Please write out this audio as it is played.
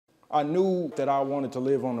I knew that I wanted to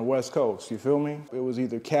live on the West Coast, you feel me? It was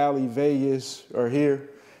either Cali, Vegas, or here.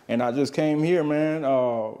 And I just came here, man.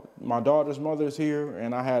 My daughter's mother's here,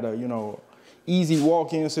 and I had a, easy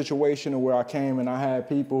walk-in situation where I came and I had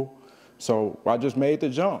people. So I just made the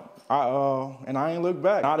jump. And I ain't looked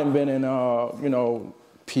back. I done been in,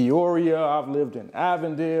 Peoria. I've lived in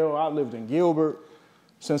Avondale. I've lived in Gilbert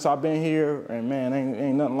since I've been here. And man,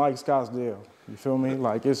 ain't nothing like Scottsdale. You feel me?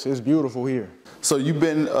 Like it's beautiful here. So you've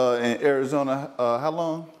been in Arizona how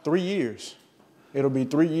long? 3 years. It'll be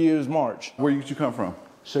 3 years March. Where did you come from?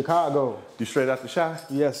 Chicago. You straight out the Chi?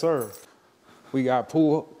 Yes, sir. We got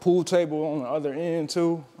pool table on the other end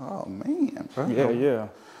too. Oh man. Yeah.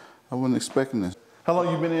 I wasn't expecting this. How long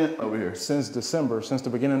you been in over here? Since December, since the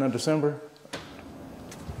beginning of December.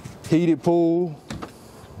 Heated pool.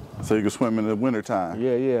 So you can swim in the wintertime?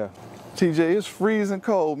 Yeah. TJ, it's freezing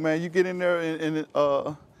cold, man. You get in there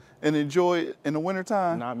and enjoy it in the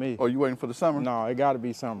wintertime? Not me. Or you waiting for the summer? No, it got to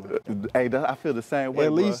be summer. Hey, I feel the same way,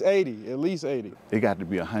 At least 80, at least 80. It got to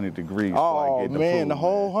be 100 degrees before I get in the man, pool, the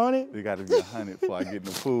whole 100? It got to be 100 before I get in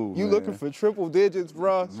the pool, You looking for triple digits,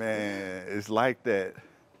 bro? Man, it's like that.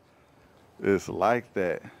 It's like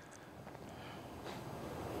that.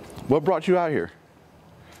 What brought you out here?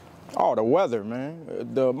 Oh, the weather,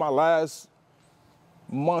 man. My last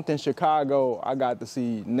month in Chicago, I got to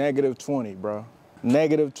see -20, bro.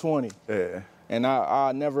 -20. Yeah. And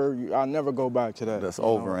I'll never go back to that. That's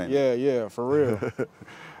over, ain't it? Yeah, for real.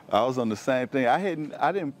 I was on the same thing.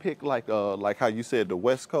 I didn't pick like how you said the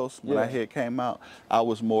West Coast when I had came out. I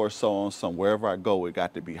was more so on wherever I go, it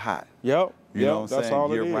got to be hot. Yep. You know what I'm saying? All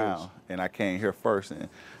year it is. round. And I came here first, and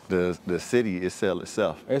the city it sell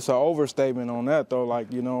itself. It's an overstatement on that though. Like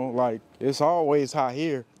like it's always hot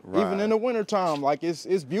here. Right. Even in the wintertime, like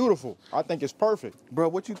it's beautiful. I think it's perfect. Bro,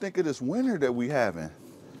 what you think of this winter that we having?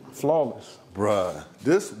 Flawless. Bruh,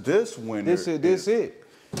 this winter this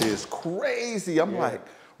is crazy. I'm like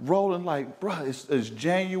rolling like, bruh, it's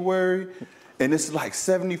January and it's like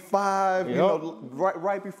 75, Yep.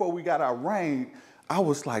 right before we got our rain. I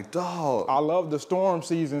was like, dog. I love the storm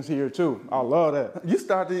seasons here too. I love that. You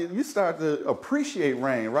start to appreciate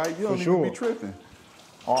rain, right? You don't even be tripping.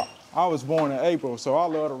 I was born in April, so I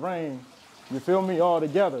love the rain. You feel me? All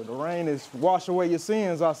together. The rain is wash away your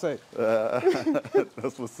sins, I say.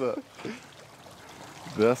 That's what's up.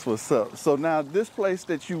 That's what's up. So now this place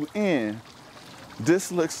that you in,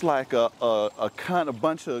 this looks like a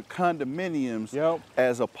bunch of condominiums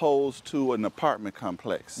as opposed to an apartment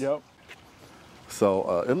complex. Yep.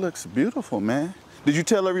 So it looks beautiful, man. Did you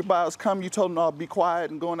tell everybody else come? You told them all be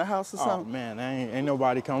quiet and go in the house or something? Oh man, ain't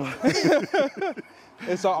nobody coming.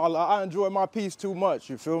 It's all, I enjoy my peace too much,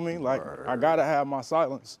 you feel me? Like, word. I gotta have my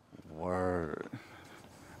silence. Word.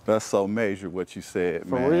 That's so major what you said,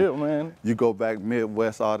 man. For real, man. You go back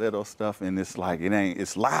Midwest, all that old stuff, and it's like,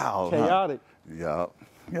 it's loud. Chaotic. Huh?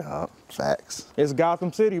 Yup, facts. It's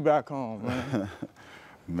Gotham City back home, man.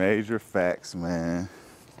 Major facts, man.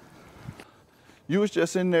 You was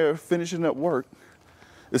just in there finishing up work.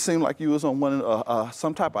 It seemed like you was on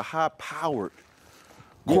some type of high-powered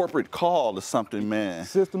corporate call or something, man.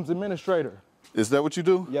 Systems administrator. Is that what you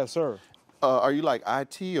do? Yes, sir. Are you like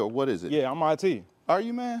IT or what is it? Yeah, I'm IT. Are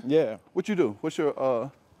you, man? Yeah. What you do? What's your,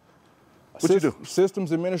 what you do?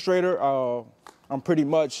 Systems administrator. I'm pretty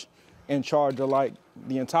much in charge of like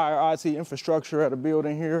the entire IT infrastructure at a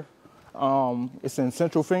building here. It's in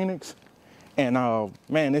Central Phoenix. And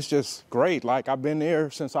man, it's just great. Like I've been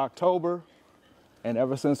there since October. And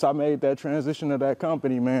ever since I made that transition to that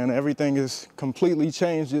company, man, everything has completely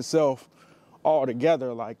changed itself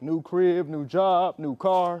altogether. Like new crib, new job, new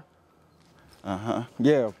car. Uh-huh.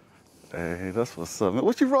 Yeah. Hey, that's what's up, man.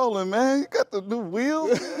 What you rolling, man? You got the new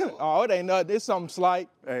wheels? Oh, it ain't nothing. It's something slight.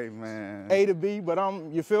 Hey, man. A to B, but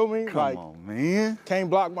you feel me? Come on, man.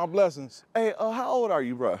 Can't block my blessings. Hey, how old are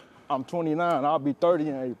you, bro? I'm 29. I'll be 30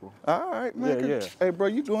 in April. All right, man. Yeah. Hey, bro,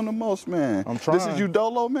 you doing the most, man. I'm trying. This is you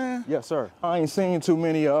dolo, man? Yes, sir. I ain't seen too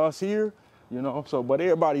many of us here, but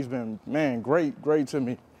everybody's been, man, great to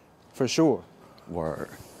me, for sure.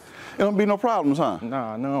 Word. It don't be no problems, huh?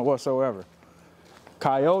 Nah, none whatsoever.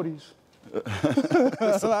 Coyotes.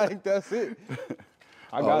 Like, that's it.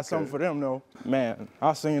 I got something for them, though. Man,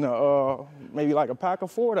 I seen maybe like a pack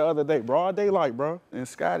of 4 the other day, broad daylight, bro. And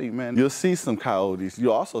Scotty, man, you'll see some coyotes.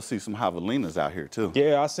 You'll also see some javelinas out here, too.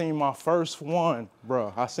 Yeah, I seen my first one,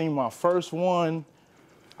 bro. I seen my first one,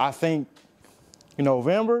 I think, in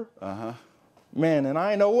November. Uh-huh. Man, and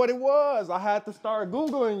I didn't know what it was. I had to start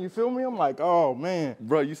Googling, you feel me? I'm like, oh, man.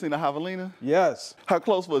 Bro, you seen a javelina? Yes. How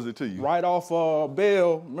close was it to you? Right off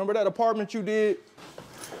Bell. Remember that apartment you did?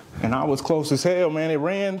 And I was close as hell, man. It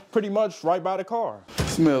ran pretty much right by the car.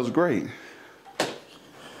 Smells great.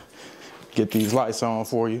 Get these lights on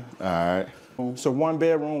for you. All right. So 1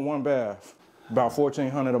 bedroom, 1 bath, about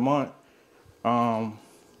 $1,400 a month. How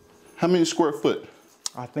many square foot?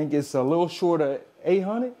 I think it's a little short of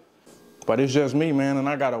 800, but it's just me, man, and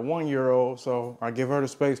I got a 1-year-old, so I give her the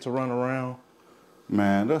space to run around.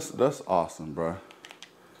 Man, that's awesome, bro.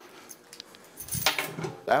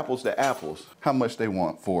 Apples to apples, how much they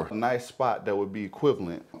want for a nice spot that would be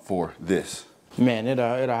equivalent for this? Man,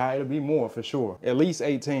 it'll be more for sure. At least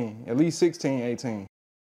 18, at least 16, 18.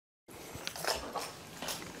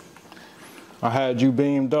 I had you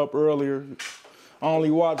beamed up earlier. I only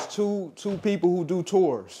watched two people who do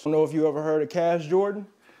tours. I don't know if you ever heard of Cash Jordan.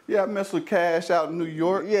 Yeah, I messed with Cash out in New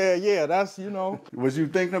York. Yeah, that's, you know. Was you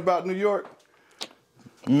thinking about New York?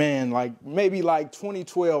 Man, maybe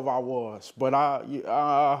 2012 I was, but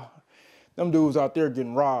them dudes out there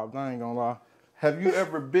getting robbed, I ain't gonna lie. Have you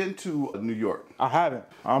ever been to New York? I haven't.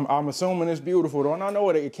 I'm assuming it's beautiful though, and I know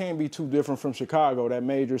it can't be too different from Chicago, that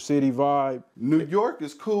major city vibe. New York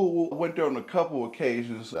is cool. I went there on a couple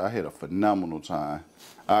occasions. I had a phenomenal time.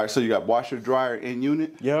 All right, so you got washer, dryer in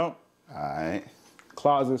unit? Yep. All right.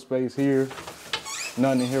 Closet space here.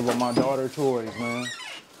 Nothing in here but my daughter toys, man.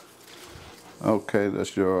 Okay,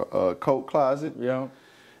 that's your coat closet. Yep.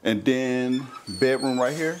 And then bedroom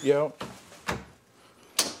right here? Yep.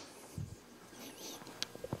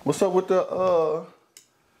 What's up with the,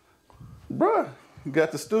 bruh, you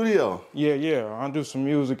got the studio? Yeah, I do some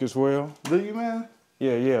music as well. Do you, man?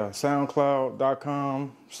 Yeah,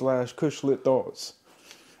 SoundCloud.com/CushLitThoughts.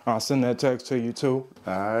 I'll send that text to you too.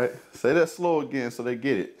 All right, say that slow again so they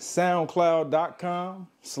get it.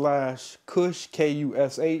 SoundCloud.com/Kush,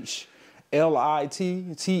 KushLitThoughts.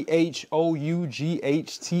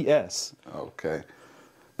 Okay,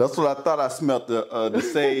 that's what I thought. I smelled the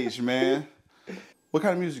sage, man. What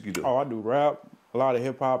kind of music you do? Oh, I do rap, a lot of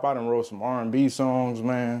hip hop. I done wrote some R&B songs,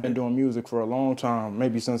 man. Been doing music for a long time,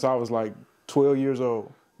 maybe since I was like 12 years old.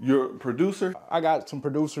 You're a producer? I got some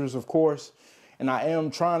producers, of course, and I am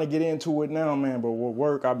trying to get into it now, man, but with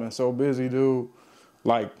work, I've been so busy, dude.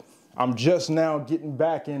 Like, I'm just now getting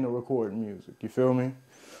back into recording music, you feel me?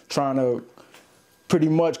 Trying to pretty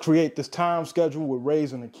much create this time schedule with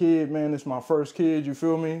raising a kid, man. It's my first kid, you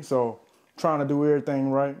feel me? So, trying to do everything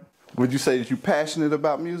right. Would you say that you're passionate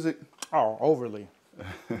about music? Oh, overly.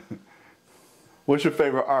 What's your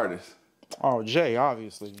favorite artist? Oh, Jay,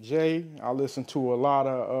 obviously. Jay, I listen to a lot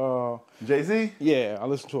of... Jayz? Yeah, I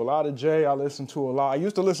listen to a lot of Jay. I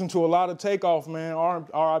used to listen to a lot of Takeoff, man.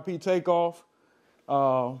 R.I.P. Takeoff.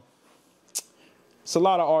 It's a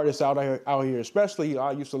lot of artists out here, especially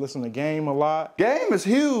I used to listen to Game a lot. Game is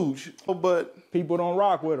huge, but... People don't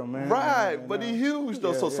rock with him, man. Right, but he's huge,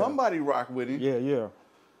 though, so somebody rock with him. Yeah.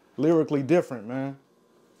 Lyrically different, man.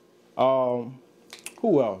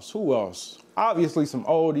 Who else? Obviously some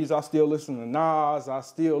oldies. I still listen to Nas. I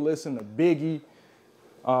still listen to Biggie.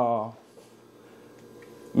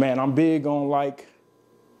 Man, I'm big on like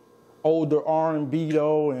older R&B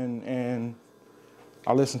though, and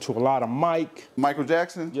I listen to a lot of Mike. Michael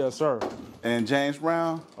Jackson? Yes, sir. And James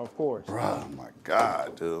Brown? Of course. Bro, my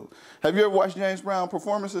God, dude. Have you ever watched James Brown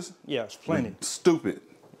performances? Yes, plenty. Stupid.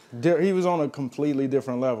 He was on a completely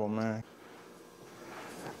different level, man.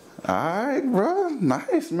 All right, bro.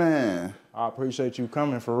 Nice, man. I appreciate you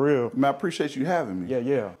coming, for real. Man, I appreciate you having me.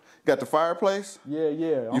 Yeah. Got the fireplace? Yeah.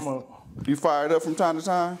 You fired up from time to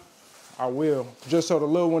time? I will. Just so the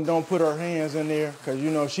little one don't put her hands in there, because,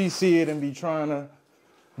 you know, she see it and be trying to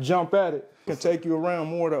jump at it. Can take you around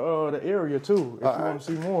more to the area, too, if you want to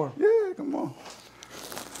see more. Yeah, come on.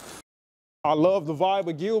 I love the vibe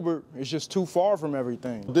of Gilbert. It's just too far from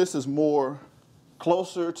everything. This is more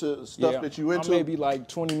closer to stuff that you into? I'm maybe like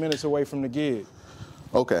 20 minutes away from the gig.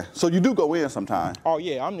 Okay, so you do go in sometime? Oh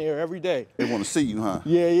yeah, I'm there every day. They want to see you, huh?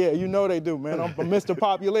 Yeah, you know they do, man. I'm Mr.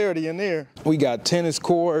 Popularity in there. We got tennis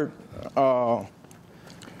court. So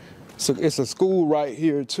it's a school right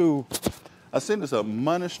here too. I seen it's a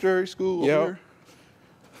monastery school over here.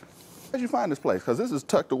 How'd you find this place? Because this is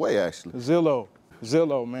tucked away, actually.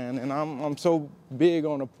 Zillow, man, and I'm so big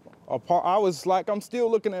on I'm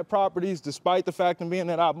still looking at properties despite the fact of being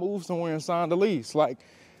that I moved somewhere and signed a lease. Like,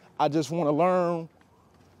 I just want to learn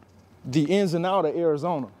the ins and outs of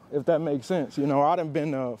Arizona, if that makes sense. You know, I done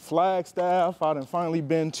been to Flagstaff, I done finally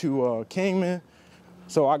been to Kingman,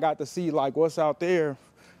 so I got to see like what's out there.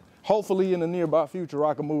 Hopefully in the nearby future,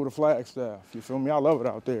 I can move to Flagstaff. You feel me? I love it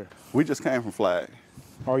out there. We just came from Flag.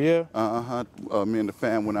 Oh, yeah? Me and the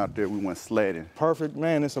fam went out there. We went sledding. Perfect,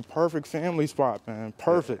 man. It's a perfect family spot, man.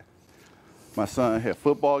 Perfect. My son had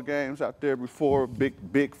football games out there before,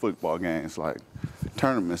 big football games, like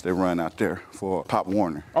tournaments they run out there for Pop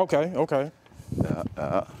Warner. Okay, okay.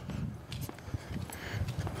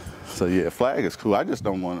 So yeah, flag is cool. I just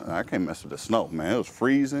don't want to, I can't mess with the snow, man. It was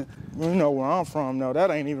freezing. You know where I'm from, though, that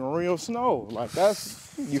ain't even real snow. Like,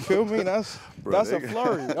 that's, you feel me? That's a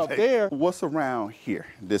flurry. Up there. What's around here,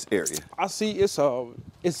 this area? I see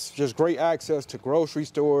it's just great access to grocery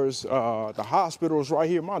stores, the hospitals right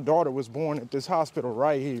here. My daughter was born at this hospital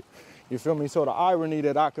right here. You feel me? So the irony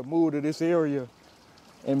that I could move to this area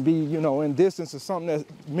and be, you know, in distance of something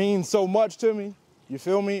that means so much to me. You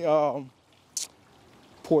feel me?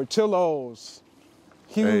 Portillo's,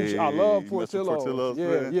 huge. Hey, I love Portillo's. Portillo's. Yeah,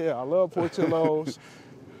 Man. yeah, I love Portillo's.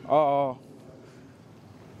 I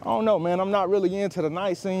don't know, man. I'm not really into the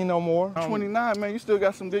night scene no more. 29, man. You still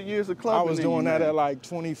got some good years of clubbing. I was doing that at like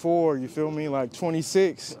 24. You feel me? Like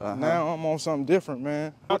 26. Now I'm on something different,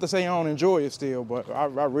 man. Not to say I don't enjoy it still, but I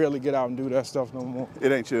rarely get out and do that stuff no more.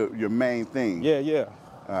 It ain't your main thing. Yeah, yeah.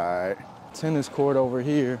 All right. Tennis court over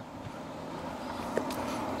here.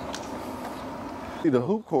 See the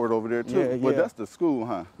hoop court over there too. Yeah, But yeah. that's the school,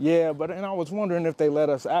 huh? Yeah, and I was wondering if they let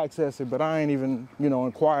us access it, but I ain't even, you know,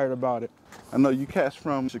 inquired about it. I know you cats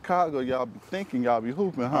from Chicago, y'all be thinking y'all be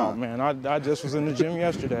hooping, huh? Oh man, I just was in the gym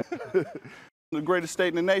yesterday. The greatest state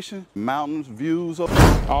in the nation, mountains, views.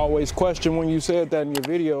 I always question when you said that in your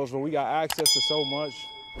videos, but we got access to so much.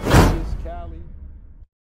 Vegas, Cali.